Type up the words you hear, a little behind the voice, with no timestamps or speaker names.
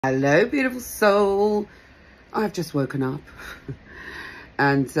Hello, beautiful soul. I've just woken up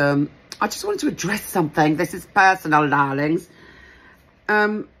and I just wanted to address something. This is personal, darlings.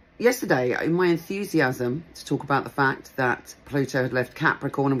 Yesterday, in my enthusiasm to talk about the fact that Pluto had left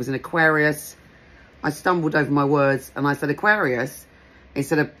Capricorn and was in Aquarius, I stumbled over my words and I said Aquarius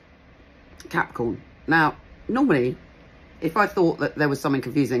instead of Capricorn. Now, normally, if I thought that there was something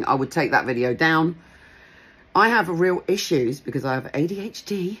confusing, I would take that video down. I have real issues because I have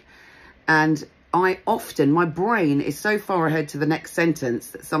ADHD, and my brain is so far ahead to the next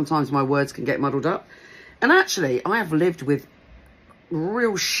sentence that sometimes my words can get muddled up. And actually, I have lived with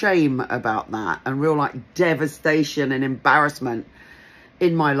real shame about that and real devastation and embarrassment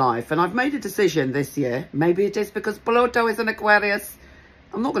in my life. And I've made a decision this year, maybe it is because Pluto is an Aquarius,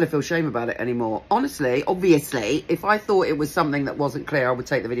 I'm not going to feel shame about it anymore. Honestly, obviously, if I thought it was something that wasn't clear, I would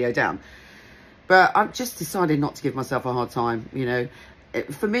take the video down. But I've just decided not to give myself a hard time, you know.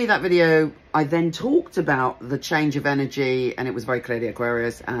 For me, that video, I then talked about the change of energy, and it was very clearly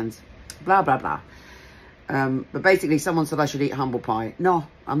Aquarius and blah, blah, blah. But basically, someone said I should eat humble pie. No,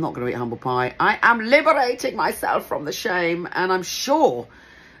 I'm not going to eat humble pie. I am liberating myself from the shame, and I'm sure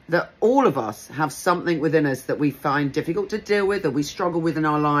that all of us have something within us that we find difficult to deal with, that we struggle with in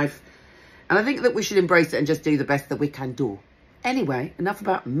our life. And I think that we should embrace it and just do the best that we can do. Anyway, enough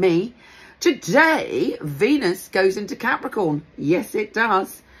about me. Today, Venus goes into Capricorn. Yes, it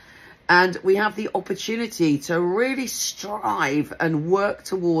does. And we have the opportunity to really strive and work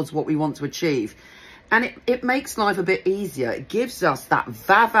towards what we want to achieve. And it makes life a bit easier. It gives us that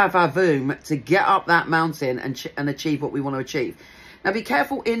va-va-va-voom to get up that mountain and achieve what we want to achieve. Now, be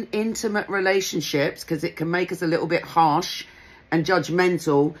careful in intimate relationships because it can make us a little bit harsh and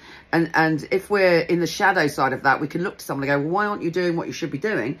judgmental. And if we're in the shadow side of that, we can look to someone and go, well, why aren't you doing what you should be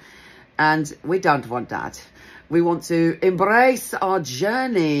doing? And we don't want that. We want to embrace our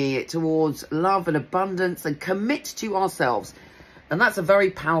journey towards love and abundance and commit to ourselves. And that's a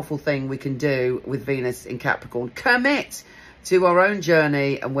very powerful thing we can do with Venus in Capricorn. Commit to our own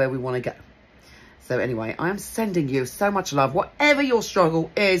journey and where we want to go. So anyway, I am sending you so much love. Whatever your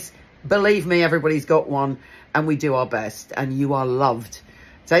struggle is, believe me, everybody's got one. And we do our best. And you are loved.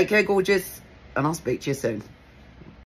 Take care, gorgeous. And I'll speak to you soon.